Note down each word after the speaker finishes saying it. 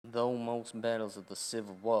Though most battles of the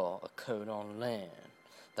Civil War occurred on land,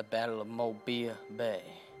 the Battle of Mobile Bay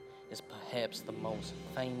is perhaps the most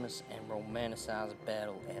famous and romanticized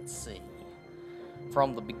battle at sea.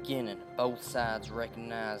 From the beginning, both sides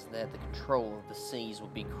recognized that the control of the seas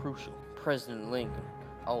would be crucial. President Lincoln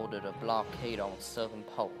ordered a blockade on southern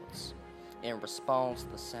ports. In response,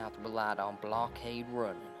 the South relied on blockade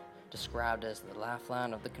running, described as the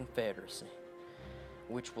lifeline of the Confederacy,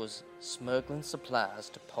 which was smuggling supplies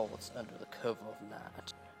to ports under the cover of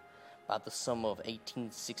night. By the summer of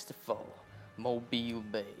 1864, Mobile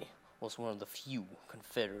Bay was one of the few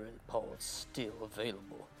Confederate ports still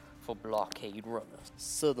available for blockade runners.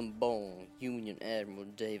 Southern-born Union Admiral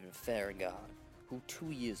David Farragut, who 2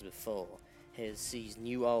 years before had seized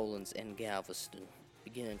New Orleans and Galveston,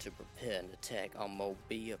 began to prepare an attack on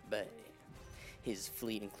Mobile Bay. His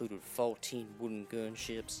fleet included 14 wooden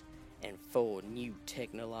gunships and 4 new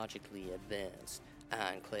technologically advanced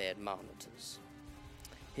ironclad monitors.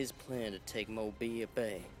 His plan to take Mobile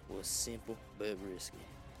Bay was simple but risky.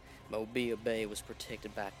 Mobile Bay was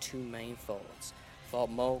protected by 2 main forts, Fort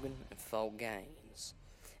Morgan and Fort Gaines,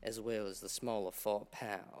 as well as the smaller Fort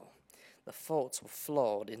Powell. The forts were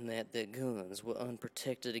flawed in that their guns were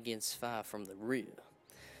unprotected against fire from the rear.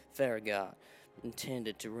 Farragut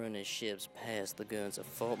intended to run his ships past the guns of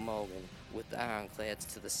Fort Morgan with the ironclads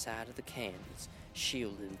to the side of the cannons,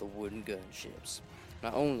 shielding the wooden gunships.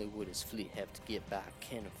 Not only would his fleet have to get by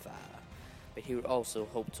cannon fire, but he would also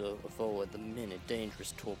hope to avoid the many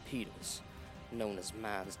dangerous torpedoes, known as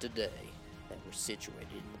mines today, that were situated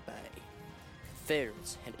in the bay.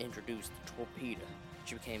 Confederates had introduced the torpedo,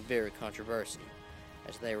 which became very controversial,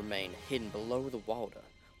 as they remained hidden below the water,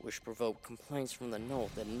 which provoked complaints from the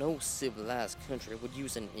North that no civilized country would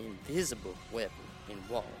use an invisible weapon in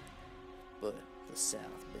war. But the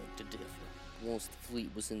South begged to differ. Once the fleet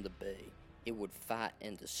was in the bay, it would fight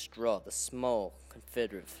and destroy the small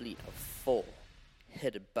Confederate fleet of 4,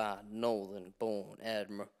 headed by Northern-born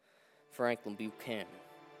Admiral Franklin Buchanan.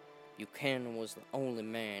 Buchanan was the only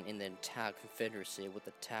man in the entire Confederacy with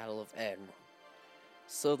the title of Admiral.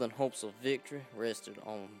 Southern hopes of victory rested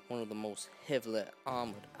on one of the most heavily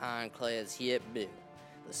armored ironclads yet built,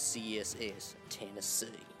 the CSS Tennessee.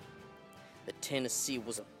 The Tennessee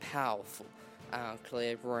was a powerful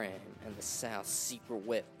ironclad ram and the South's secret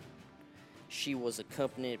weapon. She was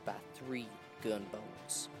accompanied by 3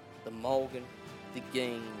 gunboats, the Morgan, the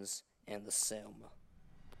Gaines, and the Selma.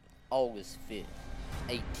 August 5th,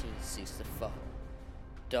 1864.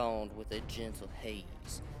 Dawned with a gentle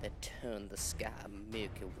haze that turned the sky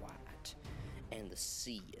milky white and the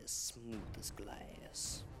sea as smooth as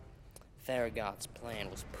glass. Farragut's plan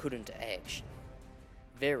was put into action.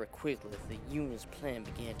 Very quickly, the Union's plan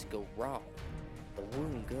began to go wrong. The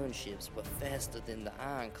wooden gunships were faster than the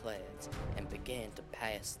ironclads and began to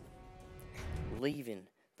pass them, leaving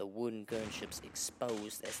the wooden gunships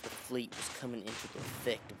exposed as the fleet was coming into the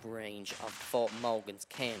effective range of Fort Morgan's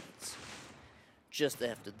cannons. Just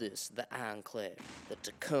after this, the ironclad, the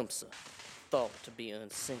Tecumseh, thought to be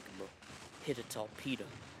unsinkable, hit a torpedo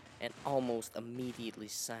and almost immediately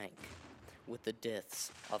sank, with the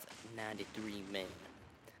deaths of 93 men.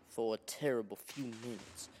 For a terrible few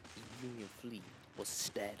minutes, the Union fleet was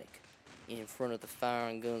static, in front of the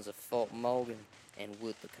firing guns of Fort Morgan and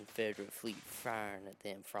with the Confederate fleet firing at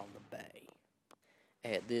them from the bay.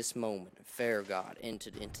 At this moment, Farragut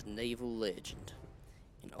entered into naval legend.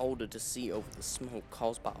 In order to see over the smoke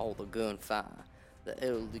caused by all the gunfire, the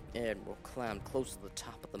elderly admiral climbed close to the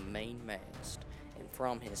top of the main mast and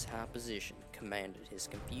from his high position commanded his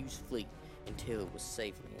confused fleet until it was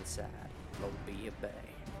safely inside Mobile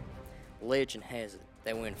Bay. Legend has it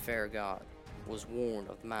that when Farragut was warned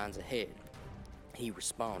of mines ahead, he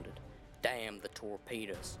responded, "Damn the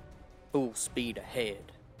torpedoes, full speed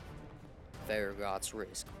ahead." Farragut's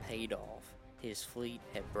risk paid off. His fleet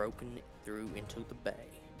had broken through into the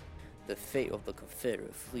bay. The fate of the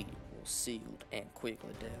Confederate fleet was sealed and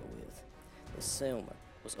quickly dealt with. The Selma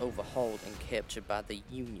was overhauled and captured by the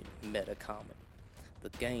Union Metacomet. The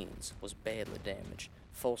Gaines was badly damaged,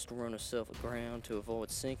 forced to run herself aground to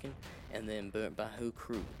avoid sinking, and then burnt by her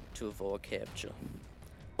crew to avoid capture.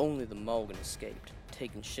 Only the Morgan escaped,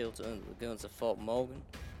 taking shelter under the guns of Fort Morgan,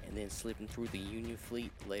 and then slipping through the Union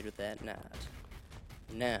fleet later that night.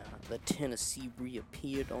 Now, the Tennessee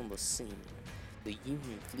reappeared on the scene. The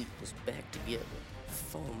Union fleet was back together,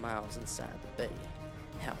 4 miles inside the bay.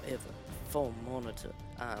 However, 4 monitor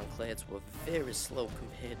ironclads were very slow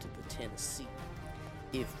compared to the Tennessee.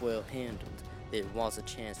 If well handled, there was a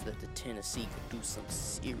chance that the Tennessee could do some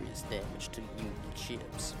serious damage to Union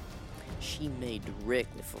ships. She made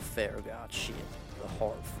directly for Farragut's ship, the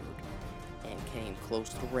Hartford. and came close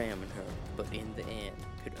to ramming her, but in the end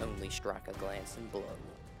could only strike a glancing blow.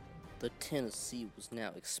 The Tennessee was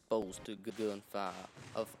now exposed to gunfire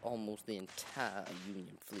of almost the entire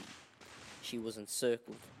Union fleet. She was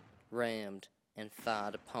encircled, rammed, and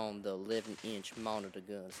fired upon the 11-inch monitor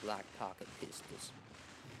guns like pocket pistols.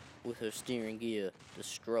 With her steering gear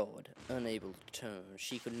destroyed, unable to turn,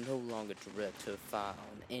 she could no longer direct her fire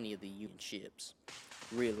on any of the Union ships.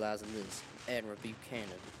 Realizing this, Admiral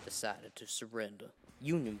Buchanan decided to surrender.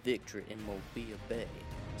 Union victory in Mobile Bay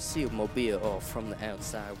sealed Mobile off from the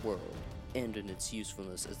outside world, ending its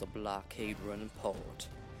usefulness as a blockade-running port.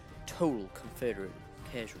 Total Confederate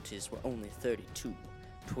casualties were only 32,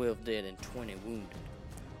 12 dead and 20 wounded,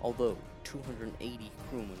 although 280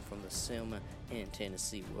 crewmen from the Selma and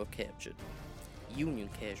Tennessee were captured. Union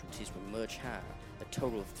casualties were much higher, a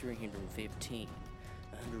total of 315,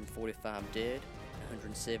 145 dead,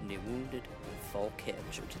 170 wounded, and 4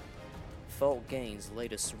 captured. Fort Gaines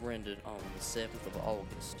later surrendered on the 7th of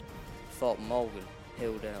August. Fort Morgan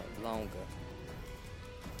held out longer,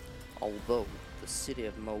 although the city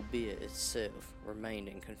of Mobile itself remained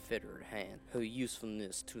in Confederate hands. Her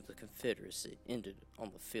usefulness to the Confederacy ended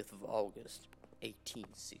on the 5th of August,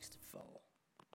 1864.